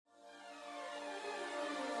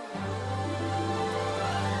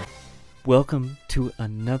Welcome to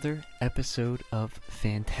another episode of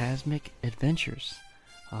Phantasmic Adventures.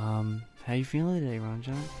 How you feeling today, Ron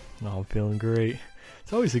John? Oh, I'm feeling great.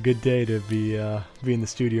 It's always a good day to be in the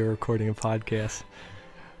studio recording a podcast.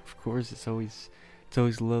 Of course, it's always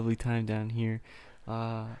a lovely time down here.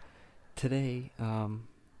 Today,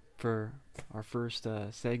 for our first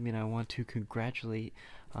segment, I want to congratulate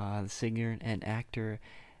the singer and actor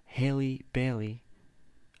Halle Bailey,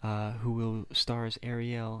 who will star as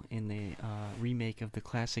Ariel in the remake of the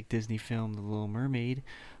classic Disney film The Little Mermaid,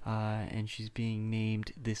 and she's being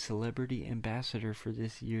named the celebrity ambassador for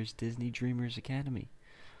this year's Disney Dreamers Academy.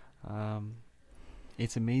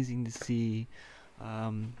 It's amazing to see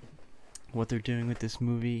what they're doing with this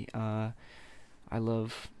movie. I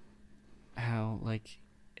love how,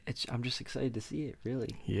 I'm just excited to see it,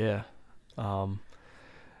 really. Yeah.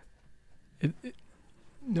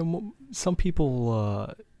 Some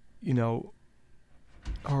people,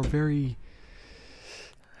 are very,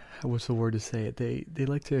 what's the word to say it? They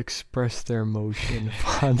like to express their emotion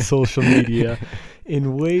on social media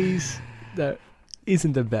in ways that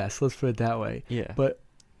isn't the best. Let's put it that way. Yeah. But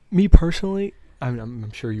me personally,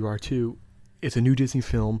 I'm sure you are too. It's a new Disney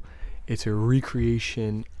film. It's a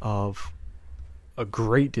recreation of a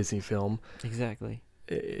great Disney film. Exactly.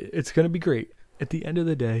 It's going to be great. At the end of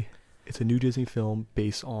the day, it's a new Disney film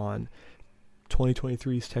based on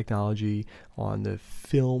 2023's technology, on the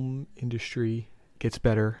film industry. Gets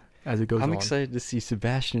better as it goes on. I'm excited to see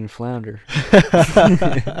Sebastian flounder.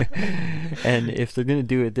 And if they're going to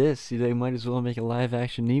do it they might as well make a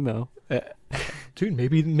live-action Nemo. Dude,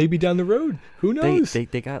 maybe down the road. Who knows?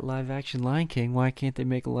 They got live-action Lion King. Why can't they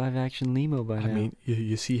make a live-action Nemo by now? I mean,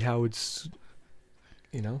 you see how it's,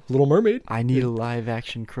 Little Mermaid. I need a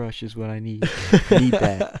live-action Crush is what I need. Need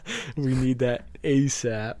that. We need that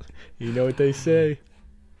ASAP. You know what they say.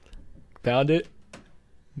 Found it?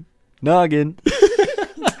 Noggin.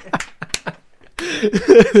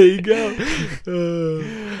 There you go.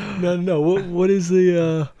 No. What is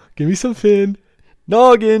the... give me some Finn.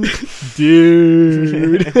 Noggin.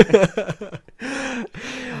 Dude.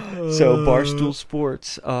 So Barstool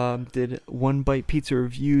Sports did One Bite Pizza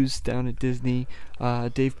reviews down at Disney.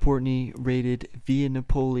 Dave Portnoy rated Via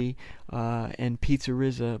Napoli and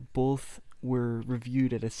Pizzerizza. Both were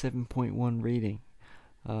reviewed at a 7.1 rating.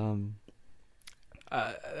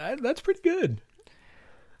 That's pretty good.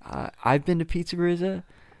 I've been to Pizzerizza,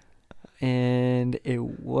 and it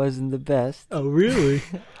wasn't the best. Oh, really?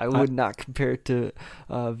 I would not compare it to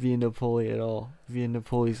Via Napoli at all. Via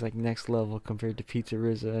Napoli's like next level compared to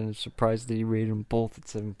Pizzerizza, and I'm surprised that he rated them both at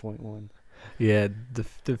 7.1. Yeah,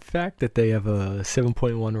 the fact that they have a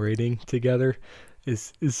 7.1 rating together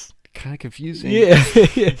is kind of confusing. Yeah,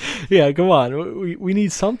 yeah. Come on, we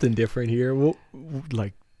need something different here.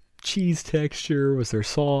 Like cheese texture, was there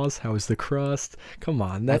sauce? How was the crust? Come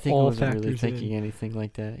on, that all factors in. I think he wasn't really thinking anything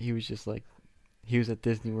like that. He was just like, he was at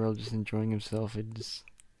Disney World just enjoying himself. And just,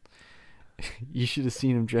 you should have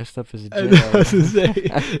seen him dressed up as a Jedi. I was gonna say,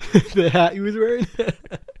 the hat he was wearing.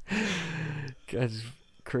 Guy's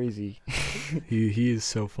crazy. He is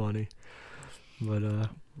so funny. But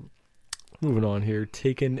moving on here,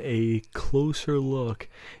 taking a closer look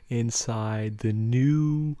inside the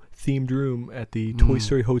new themed room at the Toy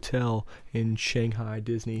Story Hotel in Shanghai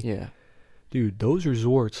Disney. Yeah. Dude, those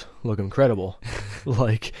resorts look incredible.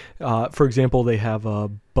 Like, for example, they have a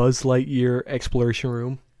Buzz Lightyear exploration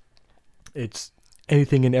room. It's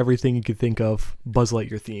anything and everything you could think of Buzz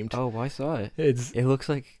Lightyear themed. Oh, I saw it. It looks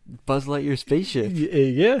like Buzz Lightyear's spaceship.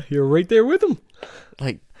 Yeah, you're right there with him.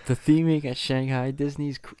 Like, the theming at Shanghai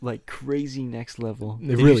Disney's like crazy next level.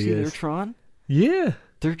 It really you see is. Their Tron? Yeah.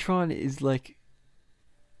 Their Tron is like,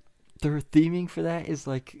 their theming for that is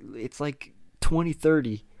like, it's like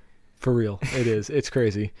 2030. For real. It is. It's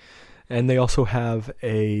crazy. And they also have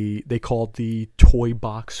they call it the Toy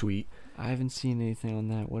Box Suite. I haven't seen anything on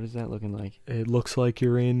that. What is that looking like? It looks like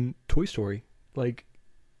you're in Toy Story. Like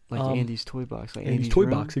Andy's Toy Box. Like Andy's Toy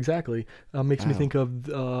Box, exactly. Makes me think of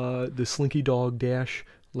the Slinky Dog Dash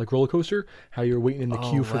like roller coaster. How you're waiting in the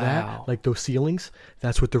queue for that. Like those ceilings.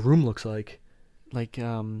 That's what the room looks like.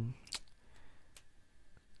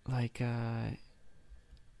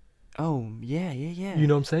 Oh, yeah. You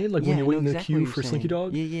know what I'm saying? Like when you're waiting in the queue for Slinky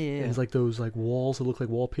Dog. Yeah. And it's like those like walls that look like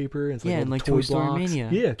wallpaper. And it's and like toy Toy Story blocks. Mania.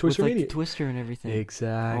 Yeah, Toy Story Mania. Like the Twister and everything.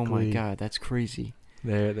 Exactly. Oh my God, that's crazy.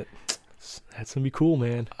 That's gonna be cool,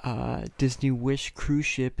 man. Disney Wish cruise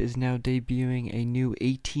ship is now debuting a new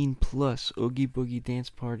 18+ Oogie Boogie dance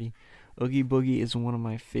party. Oogie Boogie is one of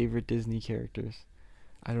my favorite Disney characters.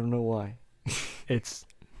 I don't know why. It's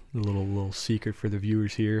a little secret for the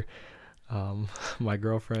viewers here. my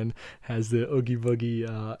girlfriend has the Oogie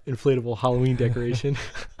Boogie inflatable Halloween decoration.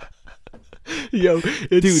 Yo,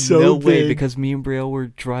 it's Dude, so no big. way, because me and Brielle were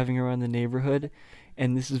driving around the neighborhood,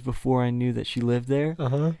 and this is before I knew that she lived there.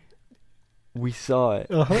 Uh-huh. We saw it.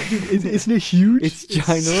 Uh-huh. Dude, isn't it huge? It's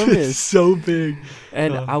ginormous. It's so big.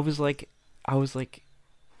 And I was like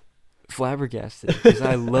flabbergasted, because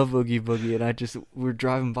I love Oogie Boogie, and we're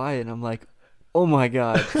driving by it, and I'm like, oh my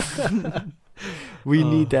god, we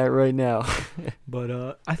need that right now.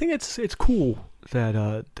 But I think it's cool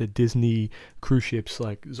that the Disney cruise ships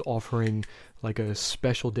like is offering like a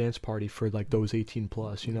special dance party for like those 18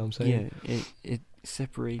 plus. You know what I'm saying? Yeah, it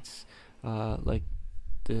separates like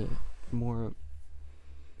the more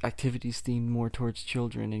activities themed more towards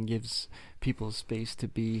children, and gives people space to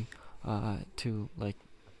be to like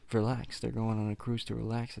relax. They're going on a cruise to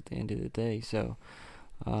relax at the end of the day, so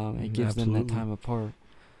it gives them that time apart.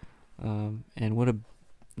 And what a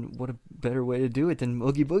better way to do it than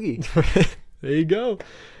Oogie Boogie. There you go.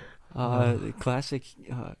 The classic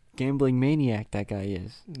gambling maniac that guy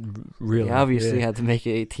is. Really? He obviously had to make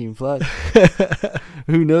it 18 plus.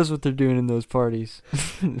 Who knows what they're doing in those parties?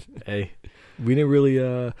 Hey, we didn't really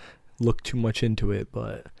look too much into it,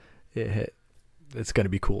 but it's gonna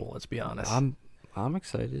be cool. Let's be honest. I'm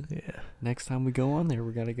excited. Yeah. Next time we go on there,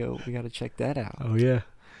 we gotta check that out. Oh yeah.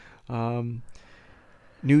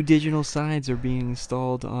 New digital signs are being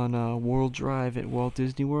installed on World Drive at Walt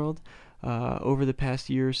Disney World. Over the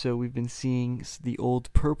past year or so, we've been seeing the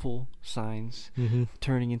old purple signs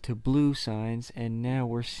turning into blue signs, and now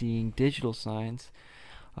we're seeing digital signs.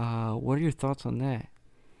 What are your thoughts on that?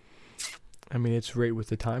 I mean, it's right with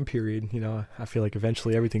the time period. You know, I feel like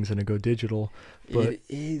eventually everything's gonna go digital. But It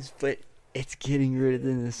is, but it's getting rid of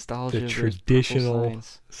the nostalgia the of those traditional purple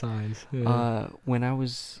signs. Yeah. When I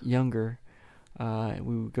was younger,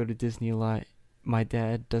 we would go to Disney a lot. My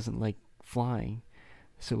dad doesn't like flying,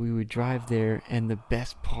 so we would drive there, and the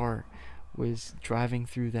best part was driving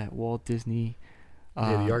through that Walt Disney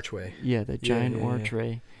the archway. Yeah, the giant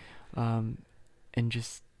archway. And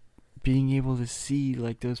just being able to see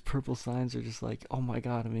like those purple signs are just like, oh my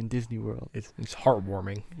god, I'm in Disney World. It's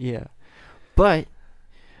heartwarming. Yeah. But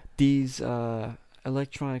these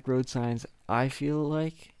electronic road signs, I feel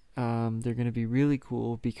like they're going to be really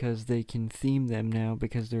cool, because they can theme them now,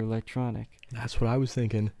 because they're electronic. That's what I was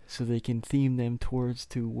thinking. So they can theme them towards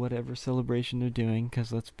to whatever celebration they're doing,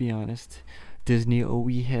 because let's be honest, Disney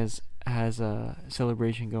always has a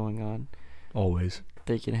celebration going on. Always.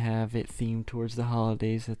 They can have it themed towards the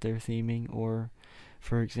holidays that they're theming, or,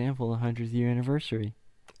 for example, 100th year anniversary.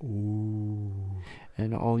 Ooh.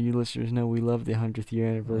 And all you listeners know we love the 100th year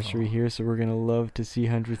anniversary here, so we're going to love to see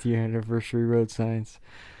 100th year anniversary road signs.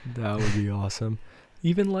 That would be awesome.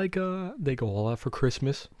 Even like they go all out for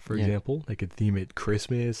Christmas, for example. They could theme it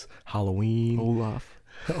Christmas, Halloween. Olaf.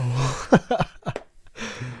 Oh.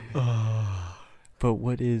 But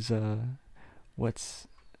what's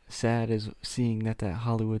sad is seeing that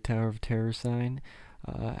Hollywood Tower of Terror sign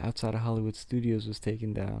outside of Hollywood Studios was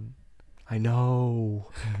taken down. I know.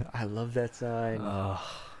 I love that sign.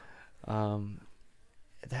 That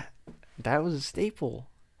was a staple.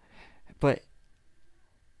 But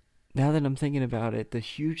now that I'm thinking about it, the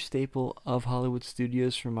huge staple of Hollywood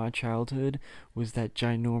Studios from my childhood was that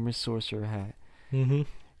ginormous sorcerer hat. Mm-hmm.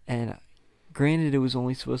 And granted, it was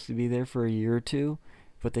only supposed to be there for a year or two,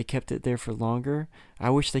 but they kept it there for longer.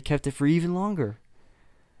 I wish they kept it for even longer,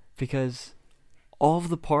 because all of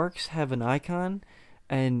the parks have an icon,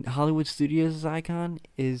 and Hollywood Studios' icon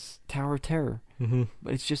is Tower of Terror. Mm-hmm.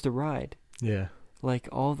 But it's just a ride. Yeah. Like,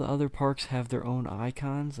 all the other parks have their own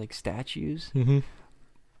icons, like statues. Mm-hmm.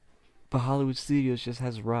 But Hollywood Studios just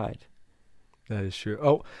has a ride. That is true.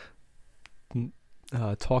 Oh,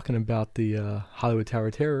 talking about the Hollywood Tower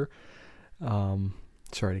of Terror.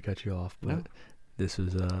 Sorry to cut you off, but No. this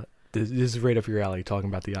is right up your alley. Talking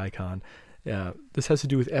about the icon. This has to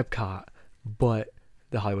do with EPCOT, but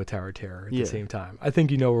the Hollywood Tower of Terror at the same time. I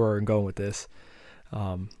think you know where I'm going with this.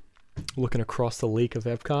 Looking across the lake of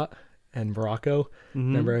EPCOT and Morocco.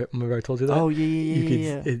 Mm-hmm. Remember I told you that? Oh,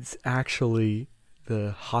 yeah. It's actually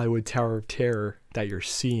the Hollywood Tower of Terror that you're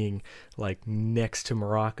seeing, like, next to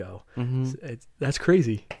Morocco. Mm-hmm. That's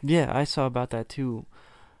crazy. Yeah, I saw about that too.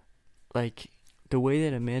 Like, the way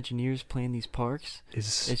that Imagineers plan these parks,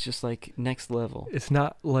 it's just like next level. It's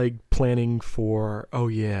not like planning for,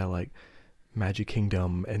 like Magic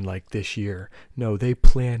Kingdom and like this year. No, they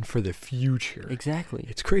plan for the future. Exactly.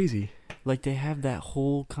 It's crazy. Like, they have that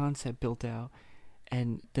whole concept built out,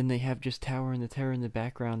 and then they have just Tower and the Terror in the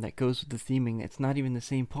background that goes with the theming. It's not even the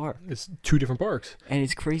same park. It's two different parks. And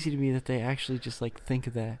it's crazy to me that they actually just like think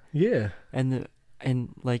of that. Yeah. And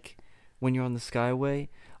like when you're on the Skyway,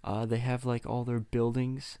 they have like all their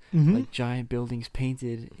buildings, Mm-hmm. like giant buildings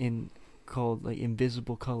painted in called like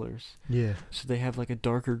invisible colors. Yeah. So they have like a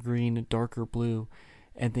darker green, a darker blue,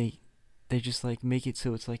 and they just like make it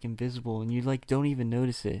so it's like invisible, and you like don't even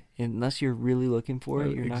notice it unless you're really looking for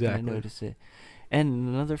it. You're not gonna Exactly. notice it. And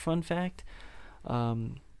another fun fact,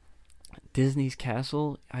 um, Disney's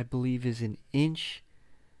castle, I believe, is an inch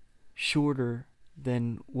shorter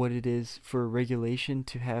than what it is for regulation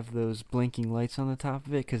to have those blinking lights on the top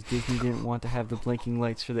of it, because Disney didn't want to have the blinking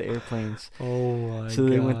lights for the airplanes. Oh my So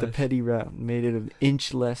they went the gosh. petty route and made it an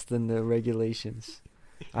inch less than the regulations.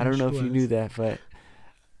 I don't know if you knew that, but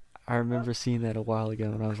I remember seeing that a while ago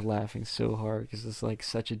and I was laughing so hard because it's like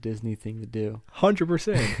such a Disney thing to do.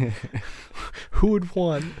 100%. Who would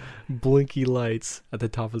want blinky lights at the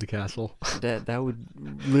top of the castle? That would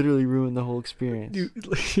literally ruin the whole experience.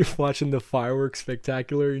 You're watching the fireworks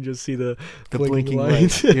spectacular and you just see the Blinking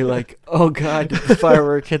lights. lights. You're like, oh god, did the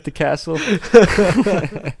firework hit the castle?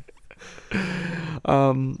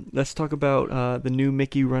 Let's talk about the new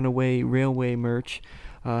Mickey Runaway Railway merch.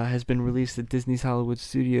 Has been released at Disney's Hollywood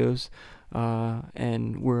Studios,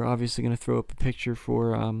 and we're obviously going to throw up a picture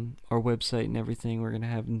for our website and everything. We're going to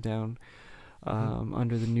have them down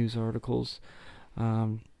under the news articles. They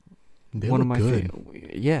One look of my good.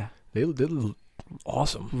 yeah, They look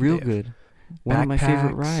awesome. real They have good. One of my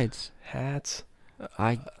favorite backpacks, rides. hats.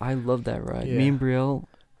 I love that ride. Yeah. Me and Brielle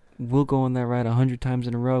will go on that ride 100 times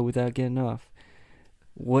in a row without getting off.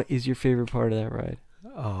 What is your favorite part of that ride?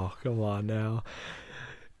 Oh, come on now.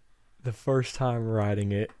 The first time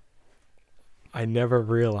riding it, I never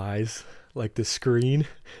realized, like, the screen.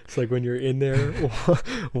 It's like when you're in there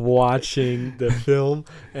watching the film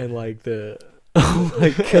and like the Oh my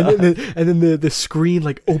and then the screen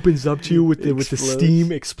like opens up to you with the steam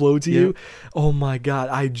explodes at you. Oh my god,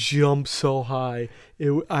 I jumped so high.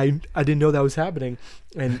 I didn't know that was happening,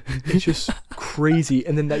 and it's just crazy.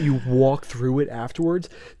 And then that you walk through it afterwards,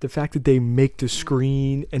 the fact that they make the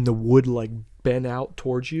screen and the wood like bend out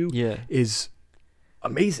towards you Yeah. is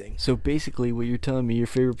amazing. So basically, what you're telling me, your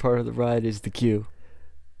favorite part of the ride is the queue.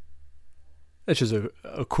 That's just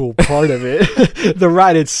a cool part of it. The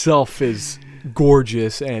ride itself is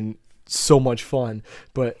gorgeous and so much fun,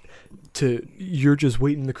 but you're just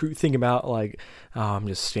waiting the crew thinking about like, oh, I'm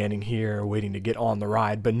just standing here waiting to get on the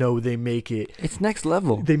ride. But no, they make it. It's next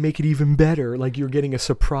level. They make it even better. Like you're getting a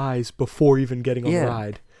surprise before even getting on the Yeah.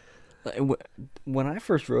 ride. When I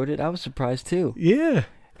first rode it, I was surprised too. Yeah.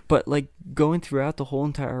 But like going throughout the whole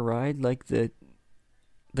entire ride, like the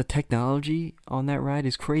technology on that ride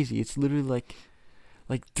is crazy. It's literally like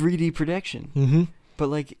 3D projection. Mm-hmm. But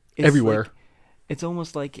like it's Everywhere. like, it's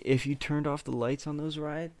almost like if you turned off the lights on those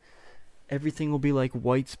rides, everything will be like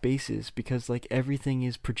white spaces because like everything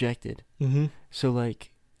is projected. Mm-hmm. So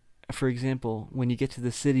like, for example, when you get to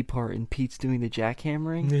the city part and Pete's doing the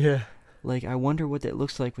jackhammering, Yeah. like I wonder what that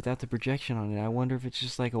looks like without the projection on it. I wonder if it's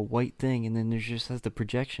just like a white thing and then there's just has the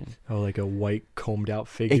projection. Oh, like a white combed out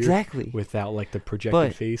figure. Exactly. Without like the projected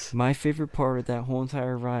But face. my favorite part of that whole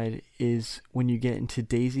entire ride is when you get into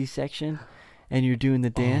Daisy's section and you're doing the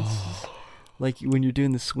dance. Oh. Like when you're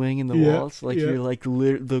doing the swing and the Yeah, waltz, like yeah. you're like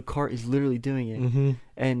the cart is literally doing it. Mm-hmm.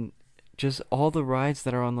 And just all the rides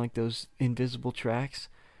that are on like those invisible tracks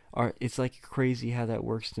it's like crazy how that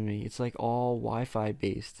works to me. It's like all Wi-Fi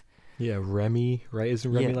based. Yeah, Remy, right?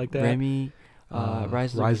 Isn't Remy like that? Remy,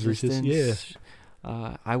 Rise of Resistance.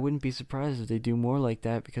 Yeah. I wouldn't be surprised if they do more like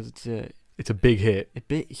that because it's It's a big hit. a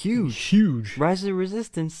bit huge. Huge. Rise of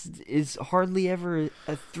Resistance is hardly ever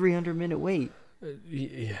a 300-minute wait.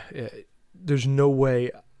 Yeah. There's no way.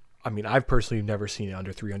 I mean, I've personally never seen it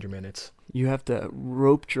under 300 minutes. You have to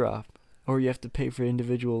rope drop, or you have to pay for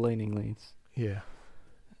individual landing lanes. Yeah.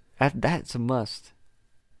 That's a must.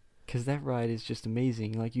 Because that ride is just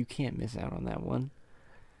amazing. Like, you can't miss out on that one.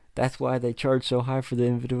 That's why they charge so high for the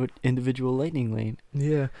individual lightning lane.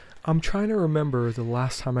 Yeah. I'm trying to remember the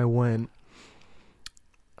last time I went.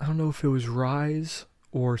 I don't know if it was Rise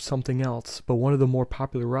or something else, but one of the more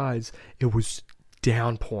popular rides, it was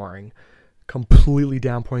downpouring. Completely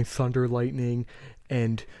downpouring, thunder, lightning,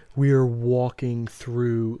 and we were walking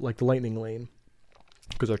through like the lightning lane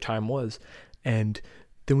because our time was, and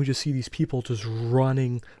then we just see these people just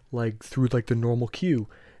running like through like the normal queue,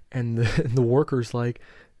 and the workers like,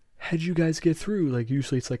 how'd you guys get through? Like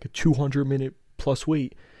usually it's like a 200-minute plus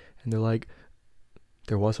wait, and they're like,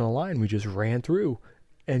 there wasn't a line, we just ran through.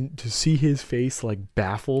 And to see his face like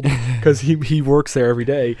baffled because he works there every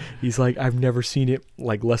day, he's like, I've never seen it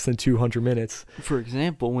like less than 200 minutes. For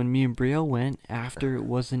example, when me and Brielle went, after it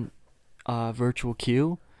wasn't virtual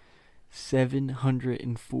queue,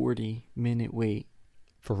 740-minute wait.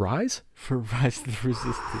 For Rise? For Rise of the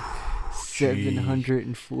Resistance.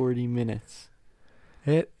 740 minutes.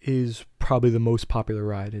 It is probably the most popular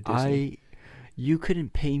ride at Disney. You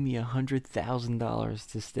couldn't pay me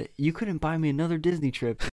 $100,000 to stay. You couldn't buy me another Disney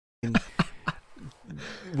trip and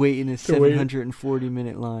wait in a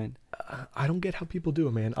 740-minute line. I don't get how people do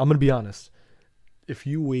it, man. I'm gonna be honest. If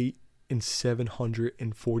you wait in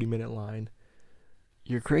 740-minute line,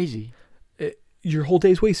 you're crazy. Your whole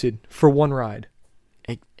day's wasted for one ride.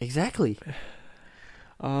 Exactly.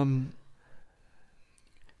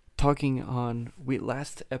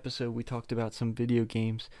 Last episode we talked about some video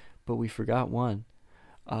games, but we forgot one.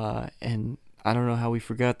 And I don't know how we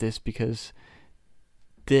forgot this, because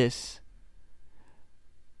this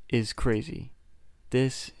is crazy.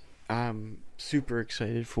 This I'm super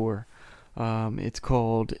excited for. It's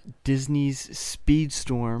called Disney's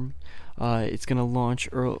Speedstorm. It's going to launch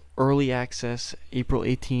early access April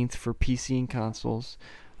 18th for PC and consoles.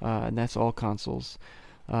 And that's all consoles.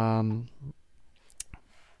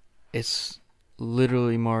 It's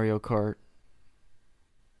literally Mario Kart.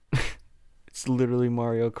 It's literally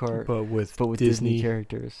Mario Kart, but with Disney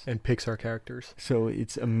characters and Pixar characters. So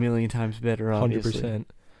it's a million times better, obviously.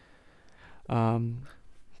 100%.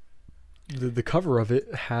 The cover of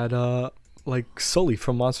it had like Sully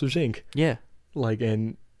from Monsters Inc. Yeah. Like,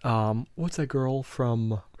 and what's that girl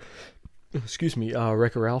from? Excuse me,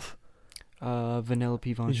 Wreck-It Ralph.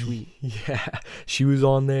 Vanellope Von Schweet. Yeah, she was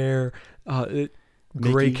on there.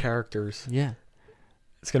 Great characters. Yeah.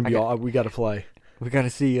 It's gonna be all we gotta play. We gotta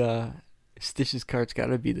see. Stitch's cart's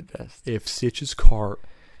gotta be the best. If Stitch's cart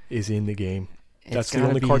is in the game, that's the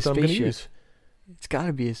only cart that I'm gonna use. It's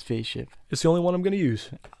gotta be his spaceship. It's the only one I'm gonna use.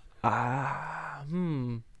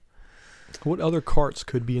 What other carts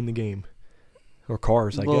could be in the game? Or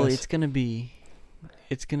cars, I guess. Well,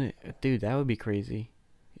 dude, that would be crazy.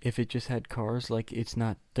 If it just had cars, like, it's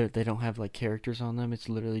not, they don't have, like, characters on them. It's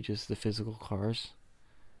literally just the physical cars.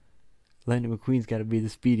 Lightning McQueen's got to be the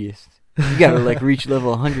speediest. You got to, like, reach level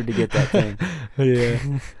 100 to get that thing. Yeah.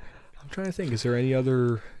 I'm trying to think. Is there any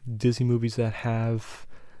other Disney movies that have,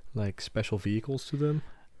 like, special vehicles to them?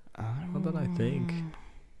 Not that I think.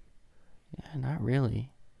 Yeah, not really.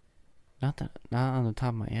 Not on the top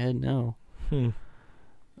of my head, no.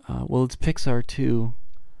 Well, it's Pixar, too.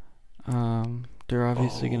 They're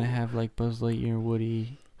obviously going to have, like, Buzz Lightyear and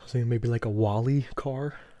Woody. I was thinking maybe, like, a Wall-E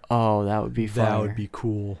car. Oh, that would be fire. That would be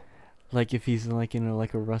cool. Like, if he's, like, in a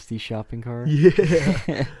rusty shopping cart.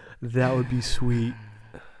 Yeah. That would be sweet.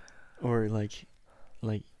 Or, like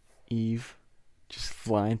Eve just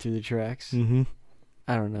flying through the tracks. Mm-hmm.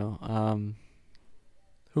 I don't know.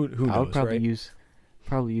 Who knows, I would probably right?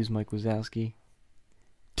 probably use Mike Wazowski.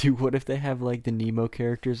 Dude, what if they have, like, the Nemo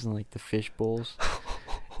characters and, like, the fish bowls?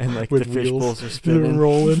 And, like, with the fish wheels bowls are spinning.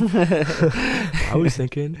 rolling. I was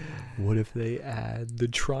thinking, what if they add the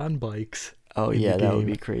Tron bikes? Oh, yeah, that would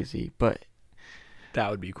be crazy. But that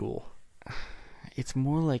would be cool. It's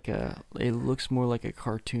more like it looks more like a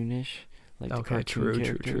cartoonish. Like the cartoon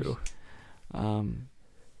characters. True.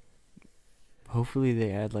 Hopefully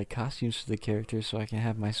they add, like, costumes to the characters so I can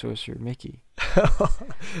have my Sorcerer Mickey.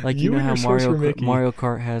 Like, you know how Mario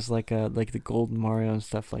Kart has, like, the golden Mario and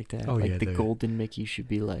stuff like that. Oh, like, yeah, the golden Mickey should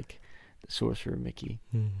be like the Sorcerer Mickey.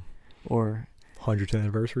 Or 100th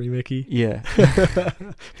anniversary Mickey. Yeah.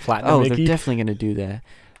 Platinum Mickey. They're definitely gonna do that,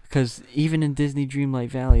 because even in Disney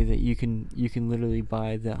Dreamlight Valley, that you can literally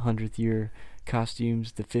buy the 100th year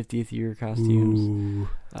costumes, the 50th year costumes.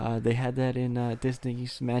 They had that in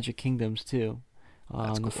Disney's Magic Kingdoms too,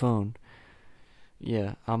 on cool. the phone.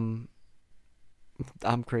 Yeah, I'm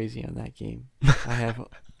crazy on that game. I have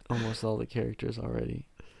almost all the characters already.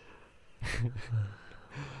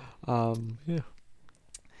 Yeah.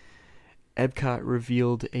 EPCOT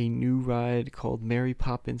revealed a new ride called Mary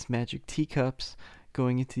Poppins Magic Teacups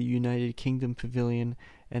going into the United Kingdom Pavilion,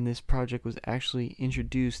 and this project was actually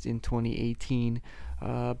introduced in 2018,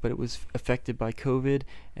 but it was affected by COVID,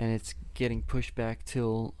 and it's getting pushed back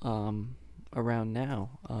till around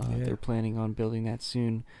now. They're planning on building that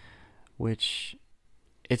soon, which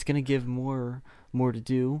it's going to give more to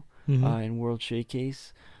do in World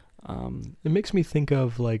Showcase. It makes me think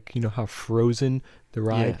of, like, you know how Frozen, the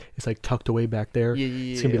ride, is like tucked away back there.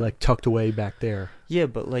 It's gonna be like tucked away back there. Yeah,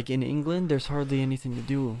 but like in England, there's hardly anything to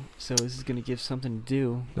do, so this is gonna give something to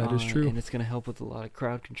do. That is true, and it's gonna help with a lot of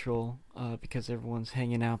crowd control, because everyone's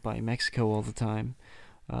hanging out by Mexico all the time.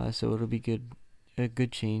 So it'll be a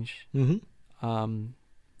good change. And on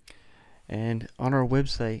our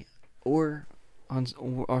website or on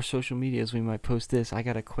our social medias, we might post this. I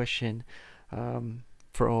got a question.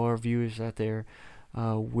 For all our viewers out there,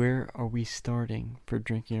 where are we starting for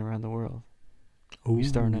drinking around the world? Are we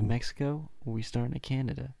starting at Ooh. Mexico or are we starting at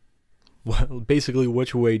Canada? Well, basically,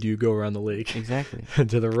 which way do you go around the lake? Exactly.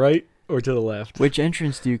 To the right or to the left? Which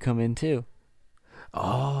entrance do you come into?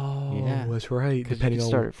 Oh, Yeah. that's right. Because you Depending can on.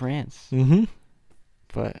 start at France, Mm-hmm.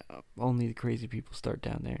 but only the crazy people start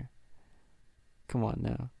down there. Come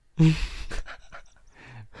on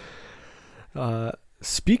now.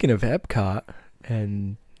 Speaking of Epcot,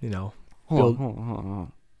 and Hold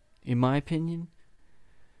on. In my opinion,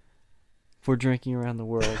 for drinking around the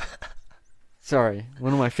world, sorry,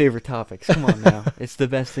 one of my favorite topics. Come on now, it's the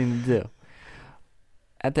best thing to do.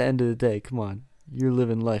 At the end of the day, come on, you're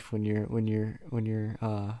living life when you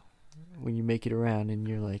make it around and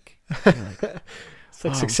you're like it's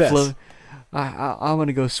like "Oh, success. I'm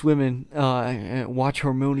gonna go swimming and watch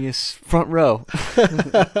Harmonious front row.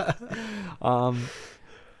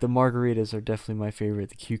 The margaritas are definitely my favorite.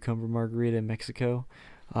 The cucumber margarita in Mexico.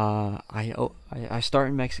 I start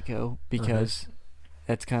in Mexico because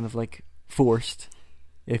that's kind of like forced.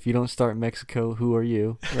 If you don't start in Mexico, who are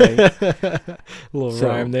you, right? Little So-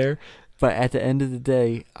 rhyme there. But at the end of the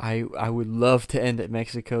day, I would love to end at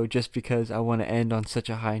Mexico just because I want to end on such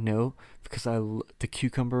a high note because the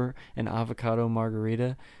cucumber and avocado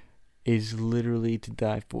margarita is literally to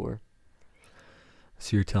die for.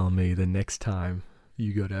 So you're telling me the next time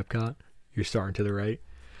you go to Epcot, you're starting to the right,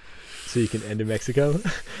 so you can end in Mexico,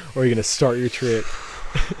 or you're gonna start your trip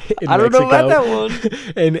in I don't know Mexico about that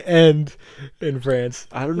one. and end in France.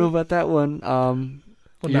 I don't know about that one. Well,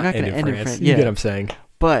 You're not end gonna end in France. You Yeah, get what I'm saying.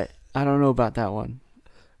 but I don't know about that one.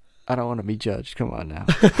 I don't want to be judged. Come on now.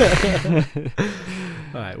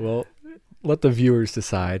 All right. Well, let the viewers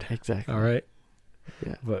decide. Exactly. All right.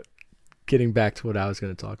 Yeah. But getting back to what I was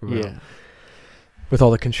going to talk about. Yeah. With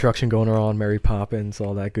all the construction going on, Mary Poppins,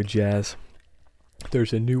 all that good jazz,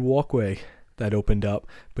 there's a new walkway that opened up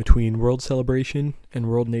between World Celebration and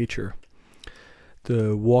World Nature.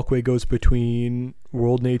 The walkway goes between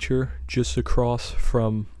World Nature, just across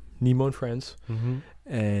from Nemo and Friends, Mm-hmm.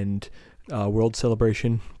 and World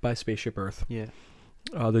Celebration by Spaceship Earth. Yeah.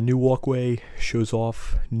 The new walkway shows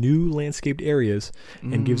off new landscaped areas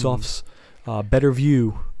and gives off a better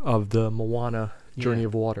view of the Moana Journey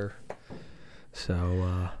of Water.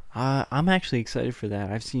 So, I'm actually excited for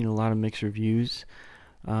that. I've seen a lot of mixed reviews,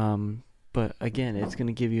 but again, it's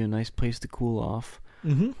gonna give you a nice place to cool off.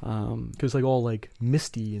 because like all like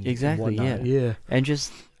misty and Exactly, and whatnot. Yeah. And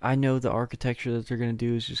just I know the architecture that they're gonna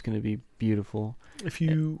do is just gonna be beautiful. If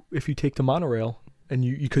you take the monorail and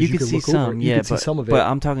you You could can see look over some, it, you yeah, could see some of it. but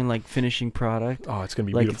I'm talking like finishing product. Oh, it's gonna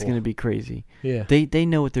be Like beautiful. it's gonna be crazy. Yeah. They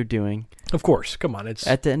know what they're doing. Of course. Come on, it's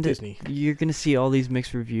At the end Disney. you're gonna see all these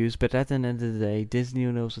mixed reviews, but at the end of the day, Disney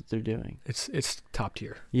knows what they're doing. It's top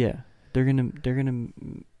tier. Yeah, they're gonna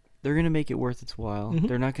make it worth its while. Mhm.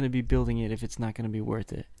 They're not gonna be building it if it's not gonna be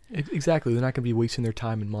worth it. Exactly. They're not gonna be wasting their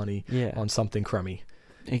time and money Yeah, on something crummy.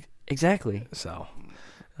 exactly, So,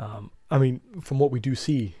 I mean, from what we do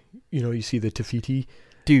see, you see the Tafiti.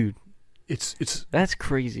 dude. It's That's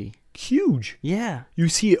crazy. huge. Yeah. You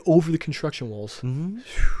see it over the construction walls, Mm-hmm.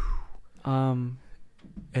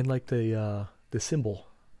 and like the symbol.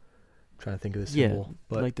 I'm trying to think of the Yeah, symbol,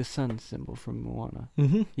 but like the sun symbol from Moana.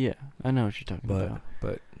 mhm. Yeah, I know what you're talking about.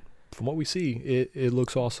 But from what we see, it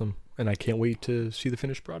looks awesome, and I can't wait to see the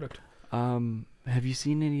finished product. Have you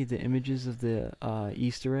seen any of the images of the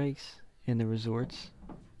Easter eggs in the resorts?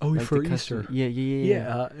 Oh, Like for the custom- Easter.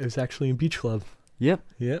 Yeah. It was actually in Beach Club. Yep.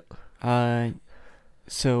 Yep.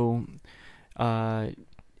 So,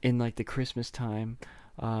 in like the Christmas time,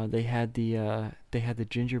 they had the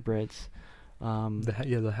gingerbreads.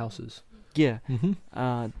 The houses. Yeah.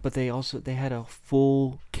 Mm-hmm. But they had a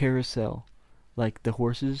full carousel, like the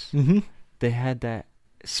horses. Mm-hmm. They had that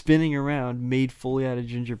spinning around, made fully out of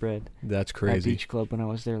gingerbread. That's At crazy. Beach Club when I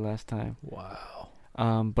was there last time. Wow.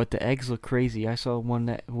 But the eggs look crazy. I saw one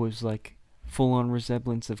that was like full-on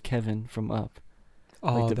resemblance of Kevin from Up.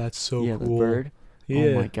 Oh, Like the- that's so yeah, cool. the bird. Yeah.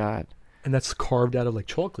 Oh my god. And that's carved out of like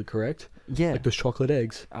chocolate, correct? Yeah. Like those chocolate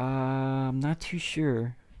eggs. I'm not too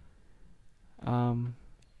sure. I'm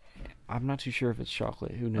not too sure if it's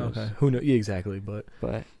chocolate. Who knows? Okay. Who knows? Yeah, exactly. But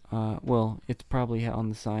But well, it's probably on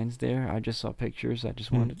the signs there. I just saw pictures. I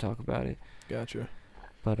just wanted to talk about it. gotcha.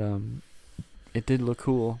 But it did look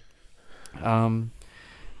cool.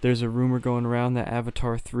 There's a rumor going around that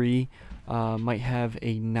Avatar 3 might have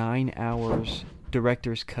a 9 hours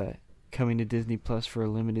director's cut coming to Disney Plus for a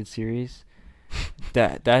limited series.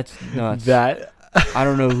 That's nuts. That I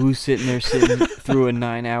don't know who's sitting through a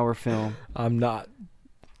 9-hour film. I'm not.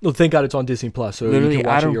 Well, thank God it's on Disney Plus, so Literally, you can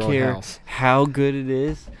watch I it don't at your care own house. how good it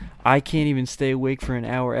is. I can't even stay awake for an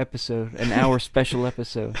hour special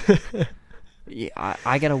episode. Yeah,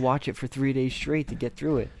 I gotta watch it for 3 days straight to get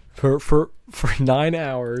through it. For 9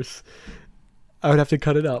 hours, I would have to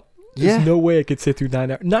cut it up. There's Yeah. no way I could sit through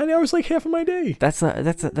 9 hours. 9 hours, like half of my day. That's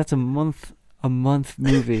a month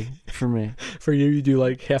movie for me. For you do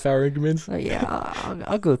like half-hour increments. Yeah,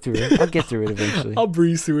 I'll go through it. I'll get through it eventually. I'll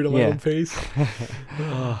breeze through it on my Yeah. own pace.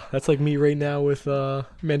 That's like me right now with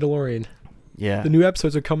Mandalorian. Yeah, The new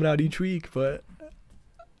episodes are coming out each week, but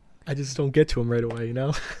I just don't get to them right away. You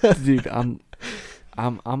know. dude, I'm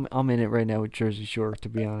in it right now with Jersey Shore. To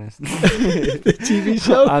be honest, The TV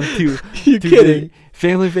show. I'm too kidding? busy.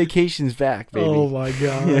 Family Vacation's back, baby. Oh my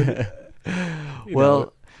god. You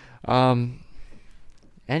Well,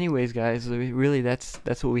 anyways, guys, really, that's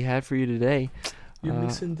what we had for you today. You're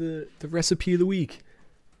missing the recipe of the week.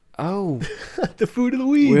 Oh, The food of the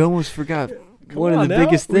week. we almost forgot Come one of on the now.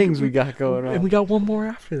 biggest things we got going on. And we got one more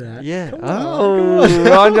after that. Yeah. Come on, Oh, come on.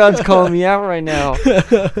 Ron John's calling me out right now.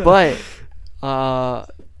 But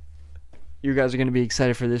you guys are going to be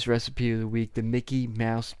excited for this recipe of the week, the Mickey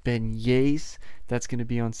Mouse beignets. That's going to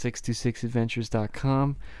be on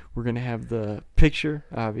 626adventures.com. We're going to have the picture.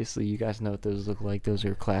 Obviously, you guys know what those look like. Those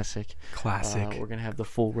are classic. Classic. We're going to have the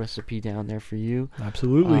full recipe down there for you.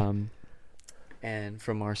 Absolutely. And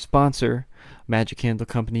from our sponsor, Magic Candle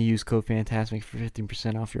Company, use code FANTASMIC for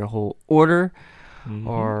 15% off your whole order. Mhm.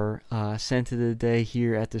 Our scent of the day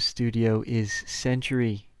here at the studio is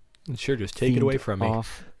Century. Sure, just take it away from me.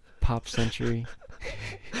 Off Pop Century.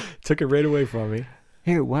 Took it right away from me.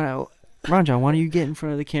 Here, Ron John, why don't you get in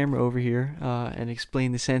front of the camera over here and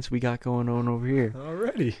explain the scents we got going on over here?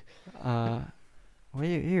 Alrighty. Well,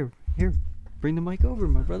 here, bring the mic over,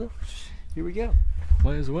 my brother. Here we go.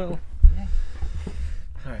 Might as well. Yeah.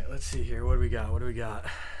 Alright, let's see here. What do we got?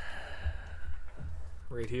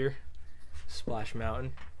 Right here. Splash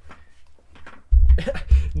Mountain.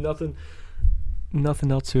 Nothing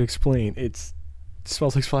else to explain. It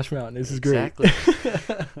smells like Splash Mountain. This is great.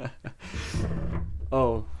 Exactly.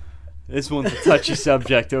 Oh, this one's a touchy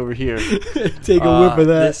subject over here. Take a whiff of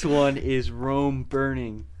that. This one is Rome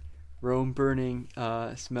Burning. Rome Burning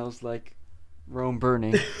smells like Rome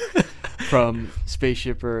Burning from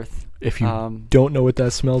Spaceship Earth. If you don't know what that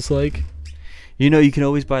smells like, you know you can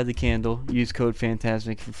always buy the candle. Use code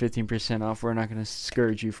FANTASMIC for 15% off. We're not going to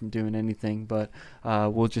discourage you from doing anything, but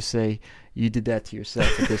we'll just say you did that to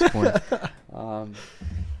yourself at this point.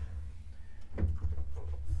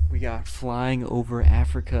 We got Flying Over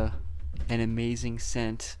Africa, an amazing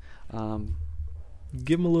scent.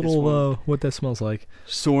 give them a little what that smells like.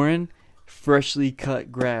 Soren, freshly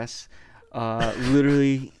cut grass.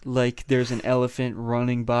 Literally like there's an elephant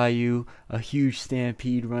running by you, a huge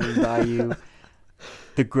stampede running by you.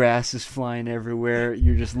 The grass is flying everywhere.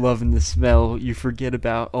 You're just loving the smell. You forget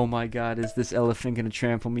about, oh my God, is this elephant going to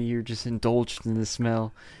trample me? You're just indulged in the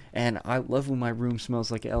smell. And I love when my room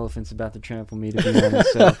smells like an elephant's about to trample me, to be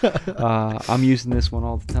honest. So I'm using this one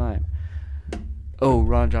all the time. Oh,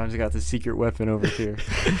 Ron John's got the secret weapon over here.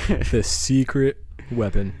 The secret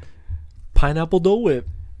weapon. Pineapple Dole Whip.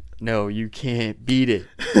 No, you can't beat it.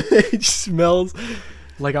 It smells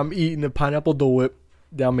like I'm eating a pineapple Dole Whip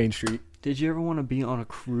down Main Street. Did you ever want to be on a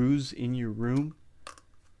cruise in your room?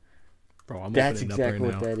 Bro, I'm That's opening exactly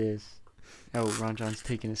up right what now. that is. Oh, Ron John's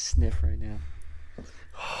taking a sniff right now.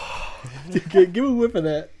 Dude, give a whiff of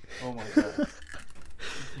that. Oh my God.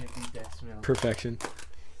 You can't beat that smell. Perfection.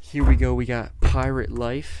 Here we go. We got Pirate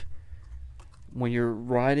Life. When you're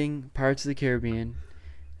riding Pirates of the Caribbean,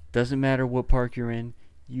 doesn't matter what park you're in,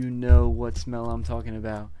 you know what smell I'm talking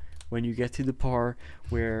about. When you get to the part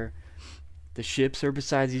where the ships are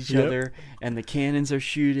beside each Yep. other and the cannons are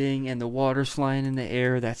shooting and the water's flying in the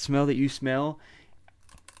air, that smell that you smell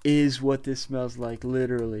is what this smells like,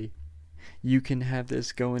 literally. You can have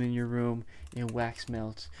this going in your room in wax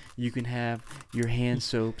melts. You can have your hand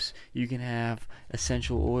soaps. You can have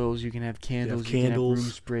essential oils. You can have candles. You can have room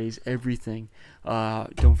sprays, everything.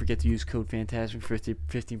 Don't forget to use code FANTASMIC for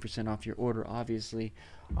 15% off your order, obviously.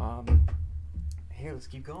 Here, let's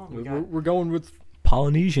keep going. We're going with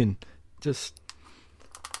Polynesian. Just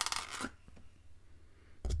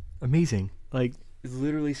amazing. Like, it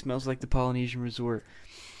literally smells like the Polynesian resort.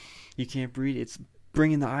 You can't breathe. It's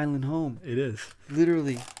bringing the island home. it is.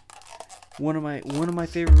 Literally, one of my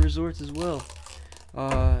favorite resorts as well.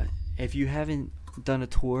 If you haven't done a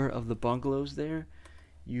tour of the bungalows there,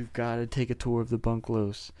 you've got to take a tour of the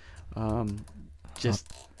bungalows. Just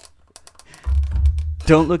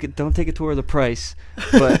don't take a tour of the price,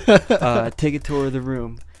 but take a tour of the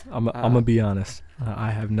room. I'm gonna be honest.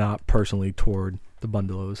 I have not personally toured the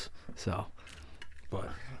bungalows, but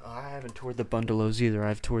I haven't toured the bungalows either.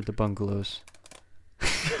 I've toured the bungalows.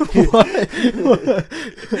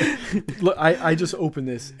 Look, I just opened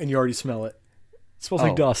this and you already smell it. It smells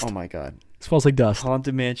like dust. Oh my god. It smells like dust.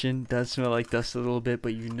 Haunted Mansion does smell like dust a little bit,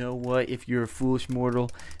 but you know what? If you're a foolish mortal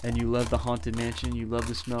and you love the Haunted Mansion, you love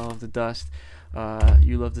the smell of the dust,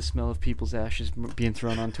 you love the smell of people's ashes being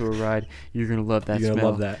thrown onto a ride, you're going to love that You're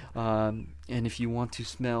smell. gonna love that. And if you want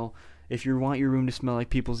your room to smell like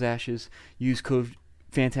people's ashes, use code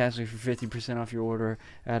Fantastic for 50% off your order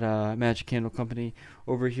at Magic Candle Company.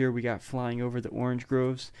 Over here we got Flying Over the Orange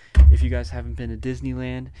Groves. If you guys haven't been to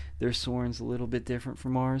Disneyland, their Soarin's a little bit different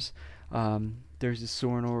from ours. There's a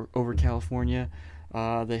Soarin' over California.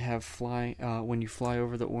 They have when you fly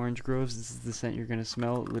over the orange groves, this is the scent you're going to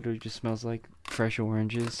smell. It literally just smells like fresh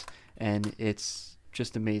oranges, and it's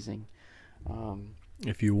just amazing.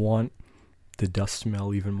 If you want the dust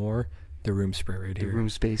smell even more, the room spray right here. The room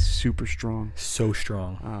spray is super strong. So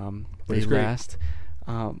strong. They last.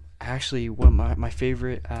 Actually, one of my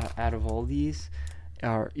favorite out of all these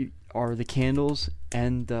are the candles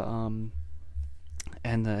and the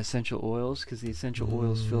essential oils, because the essential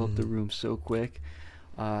oils fill up the room so quick.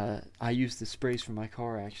 I use the sprays for my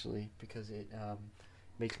car actually because it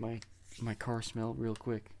makes my car smell real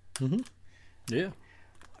quick. Yeah.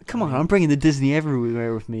 Come on, I'm bringing the Disney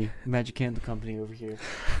everywhere with me. Magic Candle Company over here.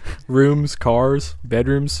 Rooms, cars,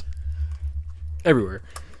 bedrooms, everywhere.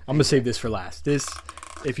 I'm gonna save this for last. This,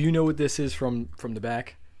 if you know what this is from the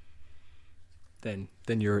back, then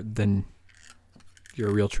you're a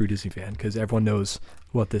real true Disney fan, because everyone knows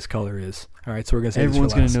what this color is. All right, so we're gonna save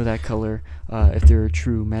Everyone's this for last. gonna know that color if they're a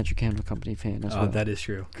true Magic Candle Company fan as well. That is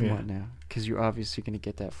true. Come on now, because you're obviously gonna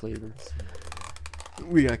get that flavor.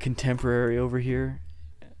 We got Contemporary over here.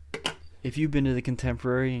 If you've been to the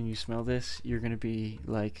Contemporary and you smell this, you're going to be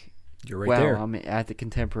like, You're right wow, there. I'm at the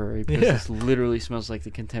Contemporary, because this literally smells like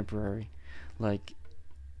the Contemporary. Like,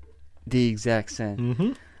 the exact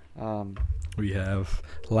scent. We have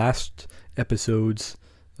last episode's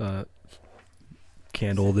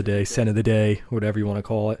candle of the day, scent of the day, whatever you want to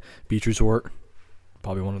call it. Beach Resort.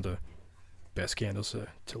 Probably one of the best candles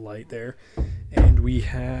to light there. And we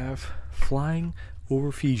have Flying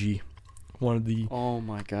Over Fiji. One of the... Oh,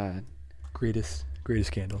 my God.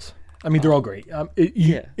 greatest candles. I mean, they're all great.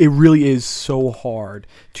 Yeah. It really is so hard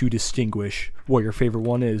to distinguish what your favorite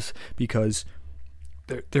one is, because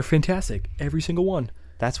they're fantastic. Every single one.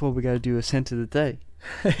 That's what we got to do, a scent of the day.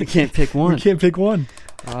 We can't pick one. We can't pick one.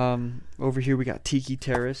 Over here we got Tiki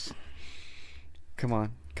Terrace. Come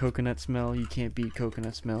on. Coconut smell. You can't beat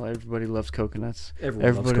coconut smell. Everybody loves coconuts.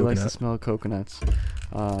 Everybody likes the smell of coconuts.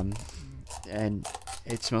 And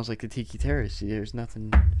it smells like the Tiki Terrace. There's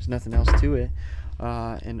nothing else to it.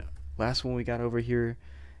 And last one we got over here,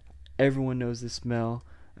 everyone knows this smell.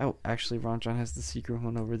 Oh, actually, Ron John has the secret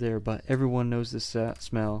one over there, but everyone knows this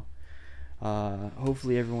smell.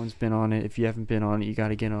 Hopefully everyone's been on it. If you haven't been on it, you got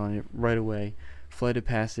to get on it right away. Flight of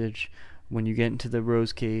Passage. When you get into the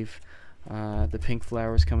Rose Cave, the pink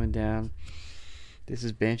flowers coming down. This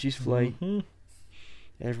is Banshee's Flight.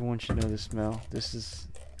 Everyone should know this smell. It's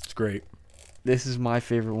great. This is my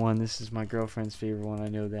favorite one. This is my girlfriend's favorite one. I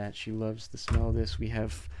know that. She loves the smell of this. We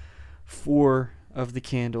have 4 of the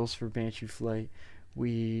candles for Banshee Flight.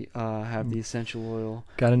 We have the essential oil.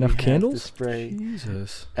 Got enough candles? The spray.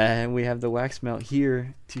 Jesus. And we have the wax melt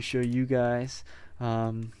here to show you guys.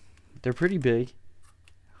 They're pretty big.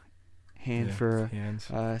 For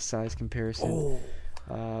size comparison.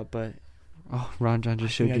 But Ron John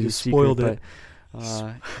just showed you the secret. Spoiled it.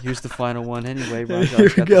 Here's the final one anyway. Ron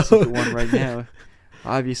John's got the secret one right now.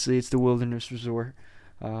 Obviously, it's the Wilderness Resort.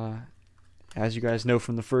 As you guys know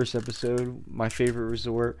from the first episode, my favorite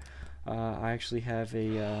resort. I actually have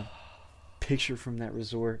a picture from that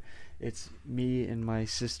resort. It's me and my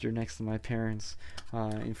sister next to my parents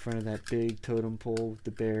in front of that big totem pole with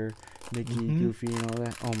the bear, Mickey, Goofy, and all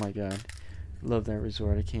that. Oh my God. Love that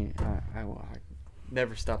resort. I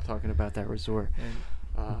never stop talking about that resort.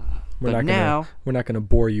 We're not gonna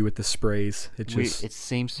bore you with the sprays. It's just it's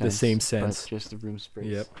same sense, the same sense, but just the room sprays.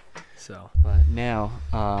 Yep. So, but now,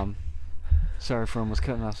 sorry for almost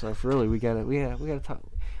cutting off so early. We gotta talk.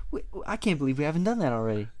 I can't believe we haven't done that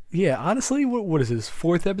already. Yeah, honestly, what is this,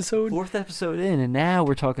 4th episode? 4th episode in, and now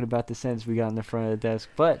we're talking about the scents we got in the front of the desk.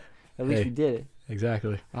 But at least we did it.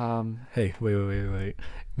 Exactly. Hey, wait.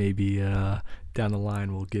 Maybe down the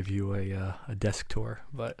line we'll give you a desk tour,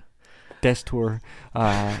 but. Desk tour.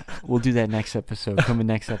 We'll do that next episode. Coming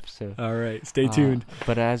next episode. All right. Stay tuned.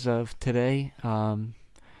 But as of today,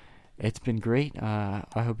 it's been great. I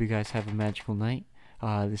hope you guys have a magical night.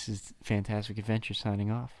 This is Fantastic Adventure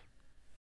signing off.